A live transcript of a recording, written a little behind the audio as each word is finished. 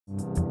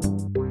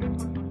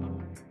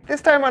This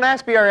time on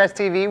Ask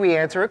BRStv, we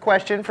answer a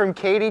question from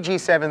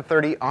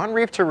KDG730 on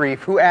Reef to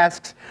Reef, who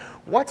asks,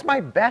 what's my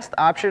best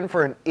option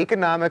for an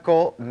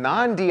economical,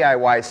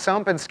 non-DIY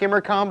sump and skimmer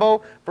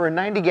combo for a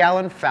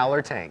 90-gallon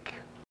FOWLR tank?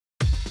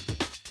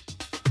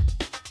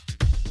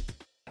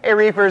 Hey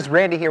Reefers,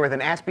 Randy here with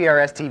an Ask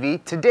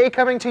BRStv. Today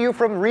coming to you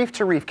from Reef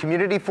to Reef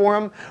Community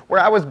Forum,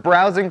 where I was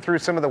browsing through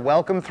some of the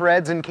welcome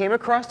threads and came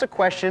across a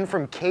question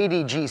from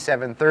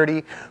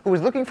KDG730, who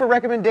was looking for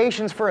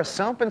recommendations for a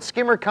sump and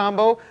skimmer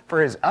combo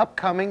for his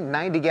upcoming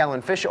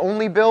 90-gallon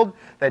fish-only build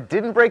that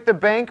didn't break the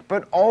bank,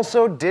 but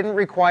also didn't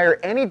require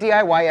any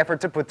DIY effort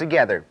to put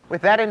together.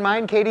 With that in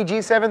mind,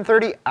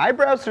 KDG730, I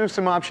browsed through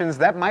some options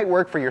that might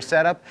work for your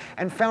setup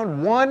and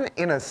found one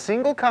in a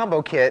single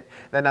combo kit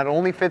that not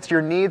only fits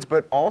your needs,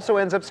 but also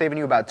ends up saving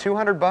you about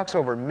 $200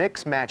 over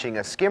mix matching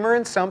a skimmer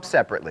and sump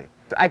separately.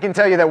 I can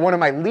tell you that one of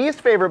my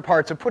least favorite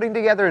parts of putting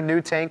together a new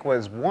tank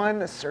was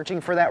one,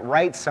 searching for that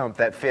right sump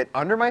that fit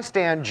under my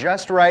stand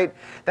just right,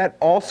 that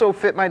also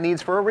fit my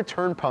needs for a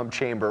return pump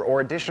chamber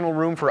or additional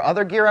room for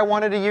other gear I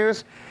wanted to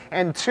use,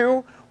 and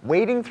two,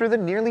 wading through the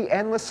nearly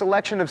endless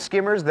selection of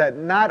skimmers that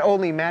not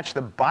only match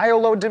the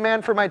bioload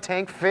demand for my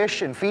tank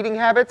fish and feeding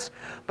habits,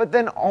 but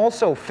then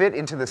also fit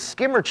into the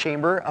skimmer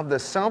chamber of the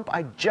sump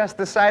I just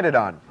decided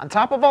on. On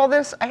top of all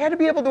this, I had to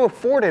be able to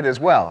afford it as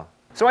well.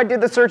 So I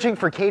did the searching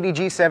for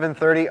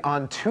KDG730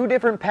 on two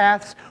different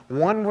paths.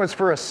 One was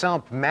for a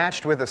sump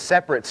matched with a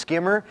separate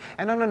skimmer,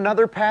 and on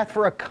another path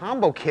for a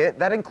combo kit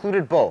that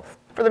included both.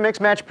 For the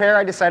mix-match pair,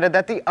 I decided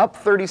that the Up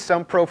 30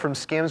 Sump Pro from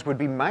Skims would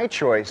be my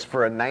choice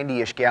for a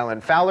 90-ish gallon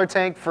FOWLR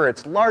tank for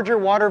its larger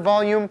water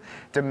volume,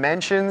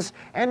 dimensions,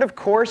 and of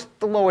course,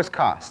 the lowest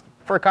cost.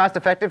 For a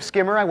cost-effective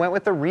skimmer, I went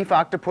with the Reef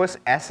Octopus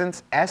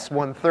Essence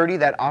S130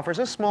 that offers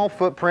a small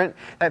footprint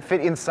that fit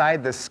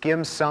inside the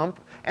skim sump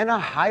and a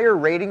higher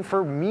rating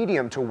for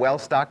medium to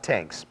well-stocked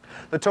tanks.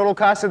 The total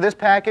cost of this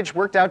package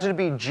worked out to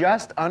be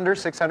just under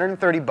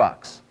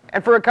 $630.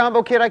 And for a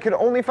combo kit, I could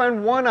only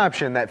find one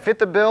option that fit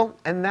the bill,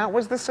 and that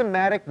was the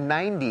Somatic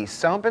 90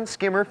 sump and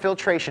skimmer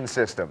filtration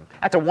system.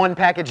 That's a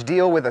one-package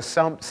deal with a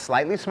sump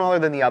slightly smaller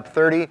than the Up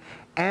 30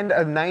 and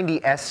a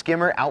 90S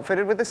skimmer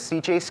outfitted with a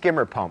CJ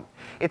skimmer pump.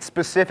 It's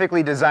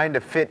specifically designed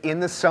to fit in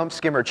the sump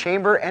skimmer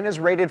chamber and is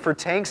rated for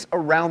tanks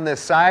around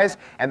this size,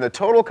 and the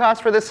total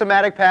cost for this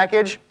Somatic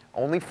package,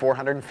 only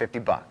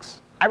 $450.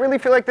 I really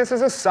feel like this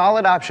is a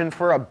solid option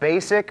for a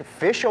basic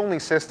fish-only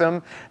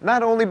system,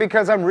 not only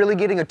because I'm really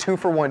getting a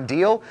 2-for-1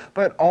 deal,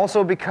 but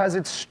also because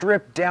it's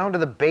stripped down to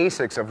the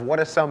basics of what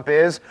a sump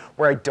is,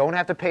 where I don't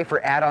have to pay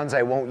for add-ons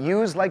I won't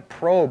use like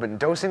probe and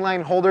dosing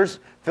line holders,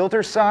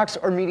 filter socks,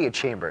 or media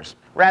chambers.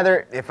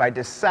 Rather, if I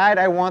decide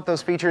I want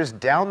those features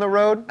down the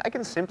road, I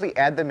can simply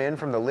add them in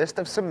from the list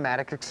of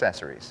Somatic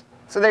accessories.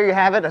 So there you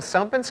have it, a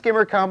sump and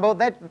skimmer combo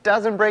that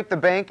doesn't break the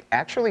bank,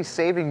 actually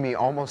saving me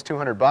almost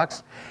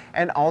 $200,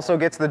 and also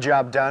gets the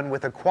job done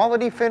with a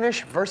quality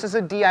finish versus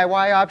a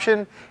DIY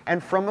option,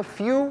 and from a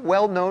few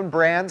well-known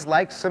brands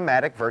like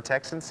Somatic,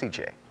 Vertex, and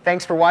CJ.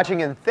 Thanks for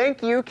watching, and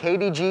thank you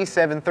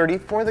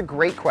KDG730 for the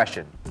great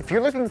question. If you're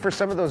looking for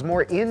some of those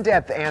more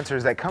in-depth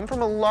answers that come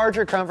from a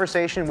larger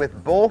conversation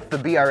with both the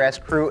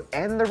BRS crew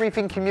and the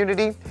reefing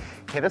community,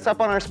 hit us up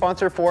on our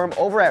sponsor forum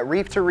over at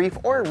Reef to Reef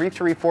or Reef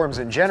to Reef forums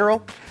in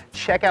general.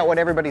 Check out what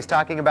everybody's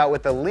talking about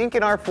with the link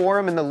in our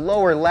forum in the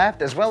lower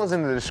left as well as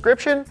in the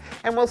description,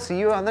 and we'll see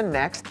you on the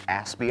next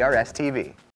Ask BRStv.